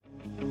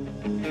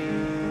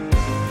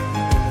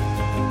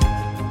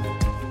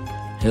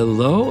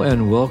Hello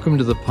and welcome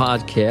to the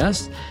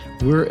podcast.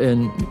 We're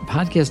in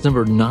podcast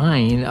number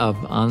 9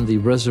 on the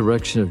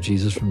resurrection of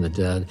Jesus from the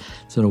dead.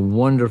 It's been a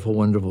wonderful,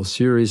 wonderful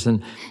series,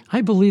 and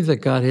I believe that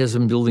God has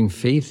been building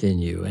faith in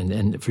you,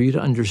 and for you to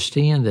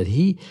understand that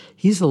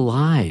He's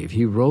alive.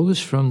 He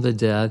rose from the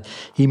dead.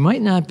 He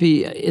might not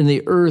be in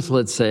the earth,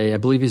 let's say. I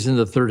believe He's in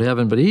the third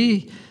heaven, but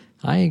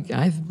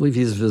I believe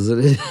He's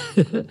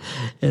visited.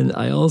 And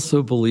I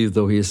also believe,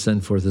 though, He has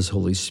sent forth His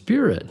Holy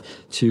Spirit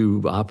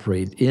to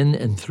operate in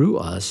and through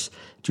us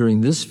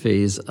during this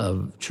phase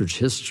of church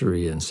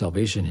history and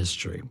salvation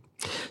history.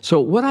 So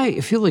what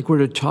I feel like we're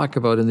to talk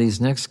about in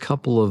these next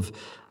couple of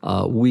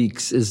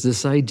weeks is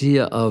this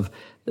idea of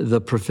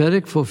the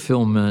prophetic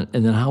fulfillment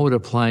and then how it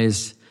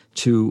applies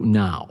to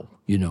now,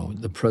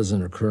 the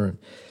present or current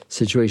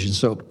situation.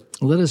 So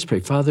let us pray.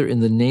 Father, in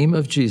the name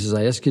of Jesus,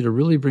 I ask you to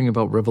really bring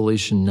about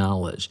revelation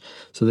knowledge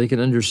so they can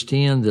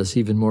understand this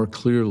even more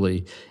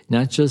clearly,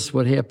 not just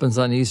what happens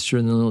on Easter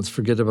and then let's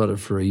forget about it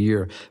for a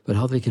year, but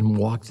how they can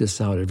walk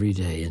this out every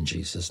day in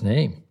Jesus'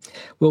 name.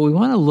 Well, we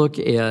want to look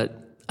at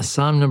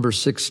Psalm number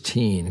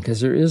 16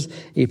 because there is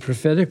a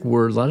prophetic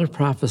word, a lot of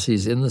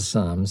prophecies in the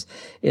Psalms.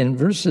 In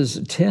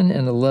verses 10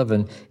 and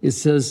 11, it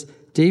says,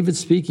 David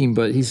speaking,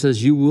 but he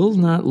says, "You will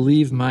not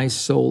leave my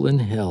soul in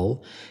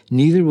hell,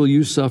 neither will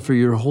you suffer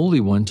your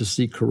Holy One to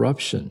see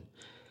corruption.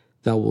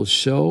 Thou wilt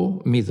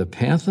show me the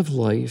path of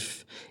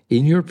life.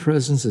 In your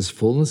presence is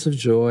fullness of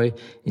joy,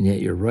 and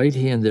at your right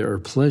hand there are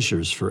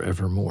pleasures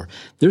forevermore."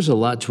 There's a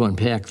lot to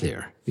unpack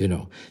there,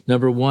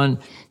 Number one,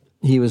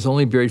 he was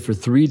only buried for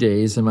 3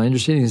 days, and my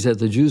understanding is that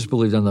the Jews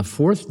believed on the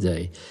 4th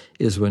day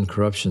is when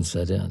corruption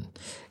set in.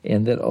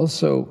 And that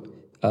also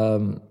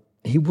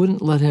he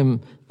wouldn't let him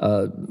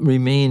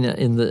remain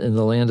in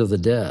the land of the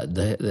dead,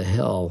 the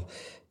hell,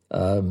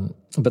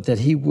 but that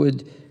he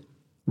would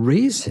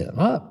raise him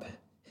up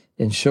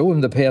and show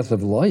him the path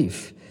of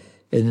life.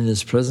 And in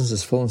his presence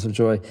is fullness of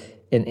joy.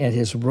 And at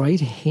his right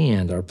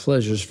hand are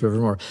pleasures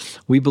forevermore.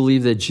 We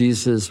believe that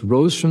Jesus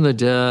rose from the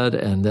dead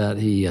and that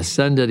he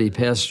ascended, he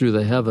passed through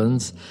the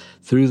heavens,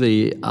 through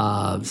the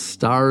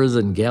stars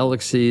and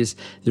galaxies.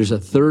 There's a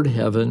third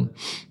heaven,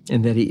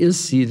 and that he is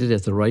seated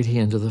at the right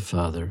hand of the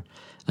Father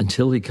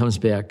until he comes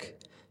back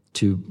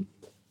to,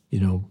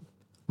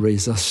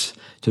 raise us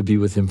to be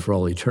with him for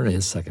all eternity,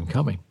 his second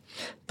coming.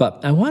 But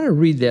I want to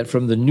read that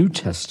from the New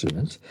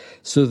Testament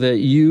so that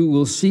you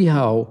will see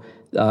how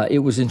it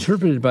was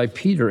interpreted by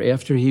Peter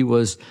after he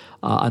was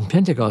on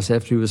Pentecost,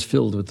 after he was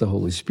filled with the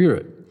Holy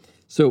Spirit.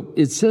 So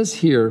it says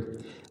here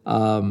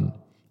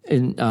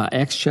in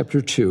Acts chapter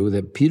 2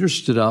 that Peter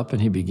stood up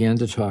and he began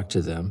to talk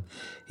to them.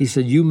 He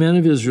said, "You men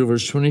of Israel,"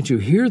 verse 22,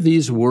 "hear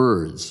these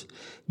words.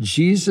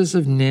 Jesus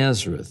of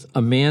Nazareth,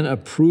 a man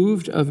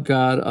approved of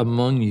God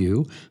among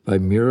you by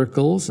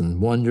miracles and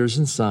wonders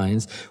and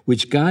signs,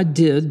 which God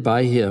did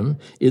by him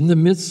in the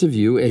midst of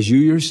you, as you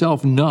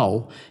yourself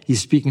know." He's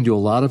speaking to a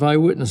lot of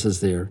eyewitnesses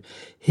there.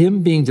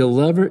 "Him being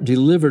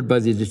delivered by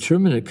the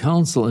determinate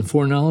counsel and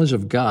foreknowledge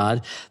of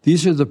God."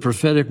 These are the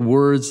prophetic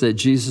words that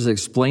Jesus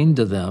explained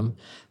to them,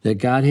 that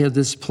God had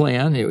this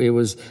plan. It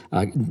was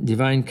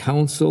divine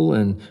counsel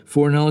and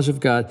foreknowledge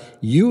of God.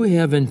 You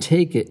haven't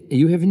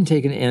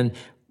taken and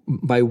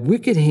by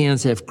wicked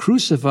hands have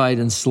crucified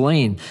and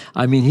slain.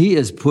 I mean, he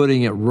is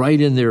putting it right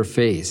in their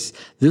face.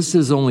 This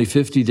is only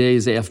 50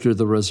 days after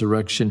the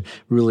resurrection,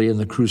 really, in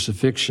the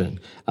crucifixion,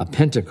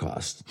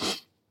 Pentecost.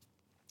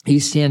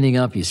 He's standing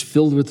up, he's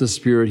filled with the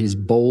Spirit, he's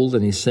bold,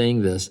 and he's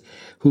saying this,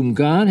 "Whom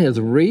God hath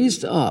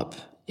raised up,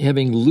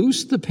 having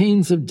loosed the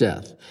pains of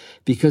death,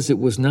 because it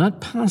was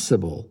not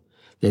possible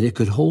that it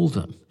could hold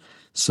him."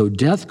 So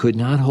death could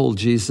not hold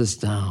Jesus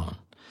down,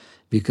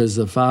 because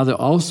the Father,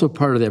 also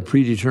part of that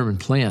predetermined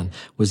plan,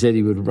 was that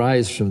he would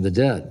rise from the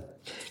dead.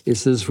 It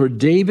says, "For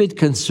David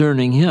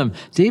concerning him,"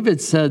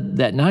 David said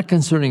that not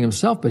concerning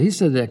himself, but he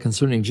said that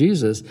concerning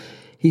Jesus.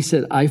 He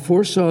said, "I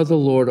foresaw the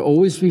Lord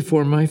always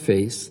before my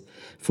face,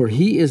 for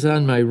he is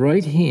on my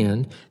right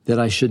hand, that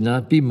I should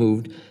not be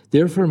moved.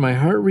 Therefore my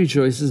heart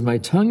rejoices, my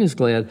tongue is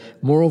glad.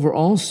 Moreover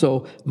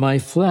also my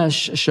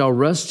flesh shall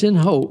rest in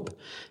hope,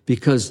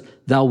 because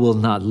thou wilt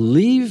not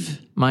leave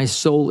my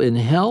soul in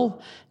hell,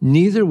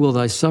 neither will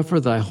thou suffer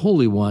thy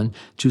Holy One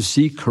to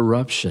see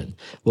corruption."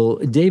 Well,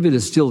 David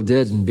is still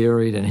dead and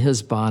buried, and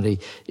his body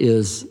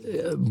is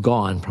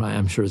gone. Probably,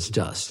 I'm sure it's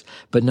dust.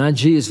 But not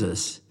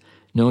Jesus.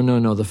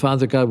 No. The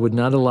Father God would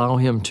not allow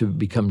him to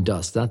become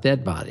dust, not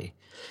that body.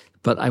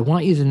 But I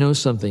want you to know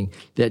something,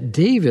 that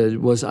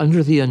David was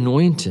under the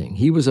anointing.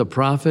 He was a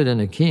prophet and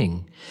a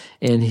king,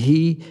 and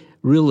he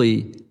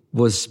really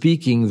was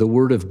speaking the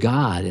word of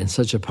God in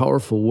such a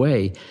powerful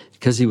way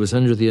because he was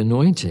under the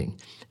anointing.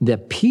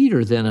 That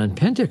Peter then on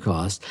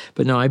Pentecost,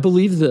 but now I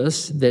believe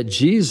this, that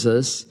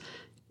Jesus,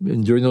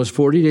 during those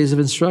 40 days of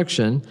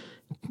instruction,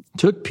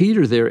 took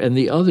Peter there and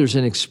the others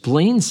and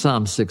explained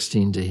Psalm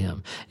 16 to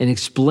him and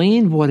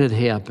explained what had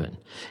happened.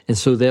 And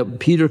so that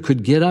Peter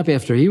could get up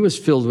after he was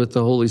filled with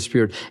the Holy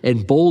Spirit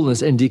and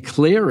boldness and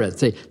declare it.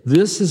 Say,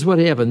 this is what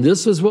happened.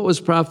 This is what was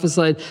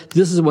prophesied.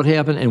 This is what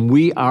happened. And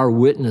we are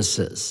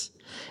witnesses.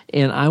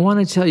 And I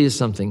want to tell you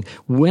something.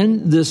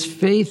 When this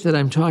faith that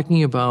I'm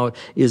talking about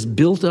is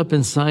built up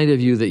inside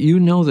of you, that you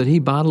know that he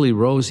bodily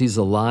rose, he's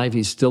alive,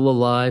 he's still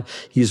alive,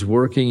 he's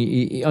working.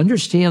 You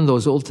understand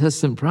those Old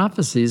Testament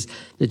prophecies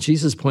that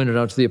Jesus pointed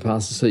out to the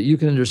apostles so that you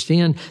can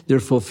understand their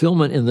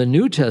fulfillment in the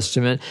New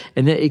Testament,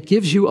 and that it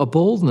gives you a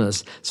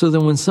boldness. So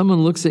then when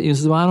someone looks at you and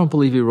says, well, I don't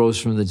believe he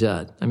rose from the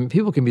dead. I mean,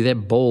 people can be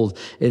that bold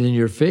and in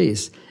your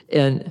face.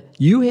 And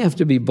you have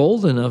to be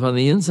bold enough on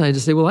the inside to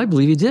say, well, I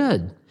believe he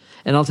did.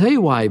 And I'll tell you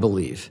why I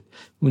believe.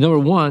 Number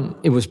one,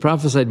 it was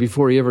prophesied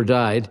before he ever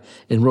died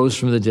and rose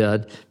from the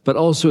dead. But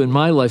also in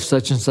my life,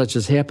 such and such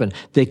has happened.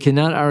 They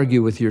cannot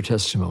argue with your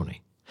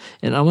testimony.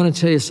 And I want to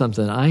tell you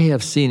something. I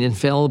have seen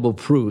infallible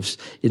proofs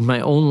in my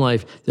own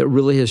life that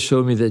really has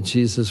shown me that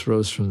Jesus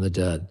rose from the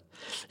dead.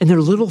 And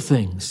they're little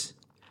things,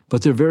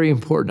 but they're very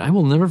important. I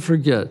will never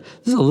forget.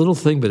 This is a little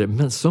thing, but it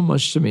meant so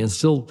much to me and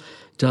still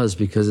does,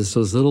 because it's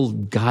those little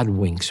God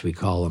winks, we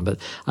call them. But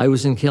I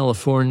was in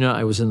California.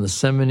 I was in the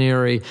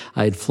seminary.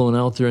 I had flown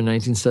out there in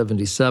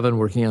 1977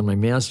 working on my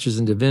master's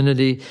in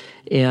divinity,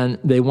 and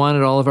they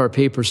wanted all of our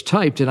papers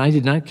typed, and I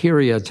did not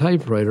carry a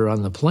typewriter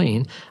on the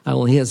plane. I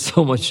only had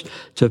so much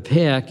to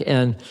pack,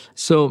 and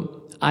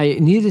so I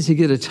needed to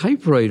get a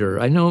typewriter.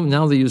 I know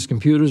now they use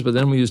computers, but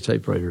then we use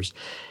typewriters.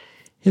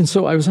 And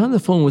so I was on the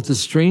phone with a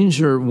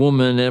stranger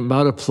woman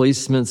about a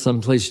placement,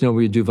 someplace,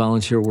 where you do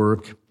volunteer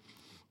work.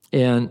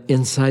 And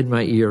inside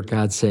my ear,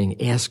 God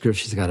saying, ask her if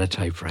she's got a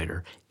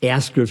typewriter.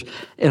 Ask her.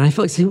 And I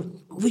felt like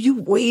saying, will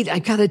you wait? I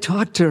got to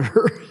talk to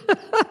her.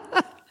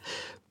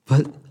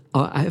 But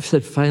I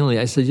said,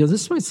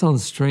 this might sound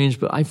strange,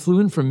 but I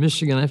flew in from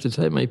Michigan. I have to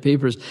type my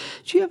papers.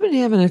 Do you happen to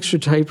have an extra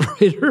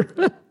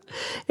typewriter?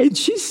 And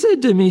she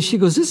said to me, she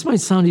goes, this might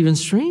sound even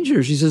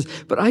stranger. She says,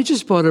 but I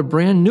just bought a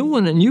brand new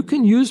one, and you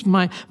can use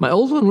my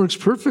old one works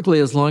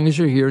perfectly as long as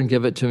you're here, and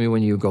give it to me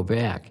when you go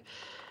back.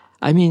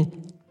 I mean,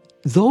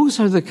 those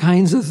are the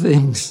kinds of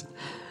things.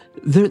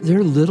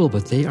 They're little,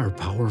 but they are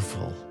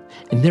powerful.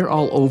 And they're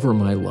all over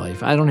my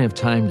life. I don't have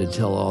time to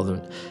tell all of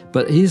them.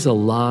 But he's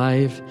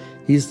alive.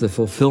 He's the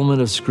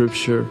fulfillment of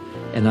Scripture.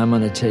 And I'm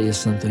going to tell you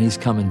something. He's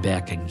coming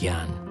back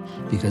again,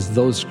 because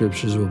those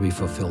Scriptures will be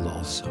fulfilled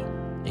also.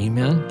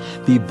 Amen?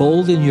 Be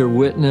bold in your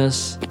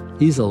witness.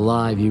 He's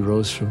alive. He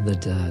rose from the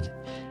dead.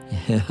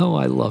 Oh,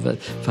 I love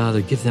it.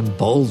 Father, give them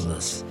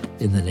boldness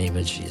in the name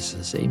of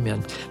Jesus.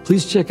 Amen.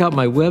 Please check out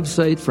my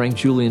website,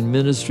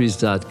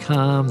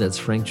 frankjulianministries.com. That's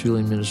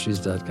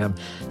frankjulianministries.com.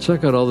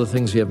 Check out all the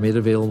things we have made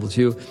available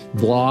to you.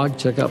 Blog,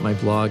 check out my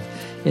blog.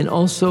 And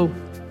also,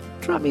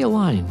 drop me a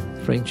line,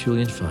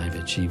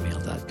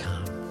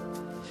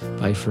 frankjulian5@gmail.com.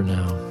 Bye for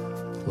now.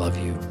 Love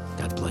you.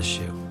 God bless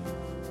you.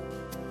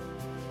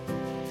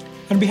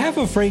 On behalf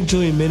of Frank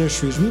Julian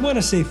Ministries, we want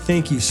to say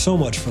thank you so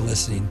much for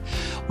listening.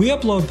 We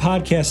upload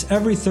podcasts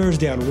every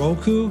Thursday on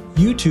Roku,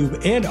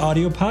 YouTube, and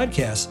audio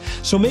podcasts,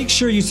 so make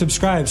sure you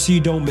subscribe so you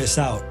don't miss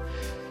out.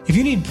 If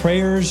you need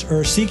prayers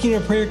or seeking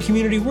a prayer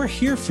community, we're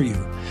here for you.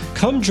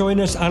 Come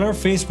join us on our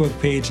Facebook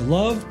page,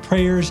 Love,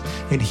 Prayers,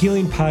 and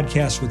Healing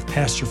Podcast with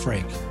Pastor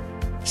Frank.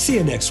 See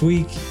you next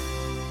week.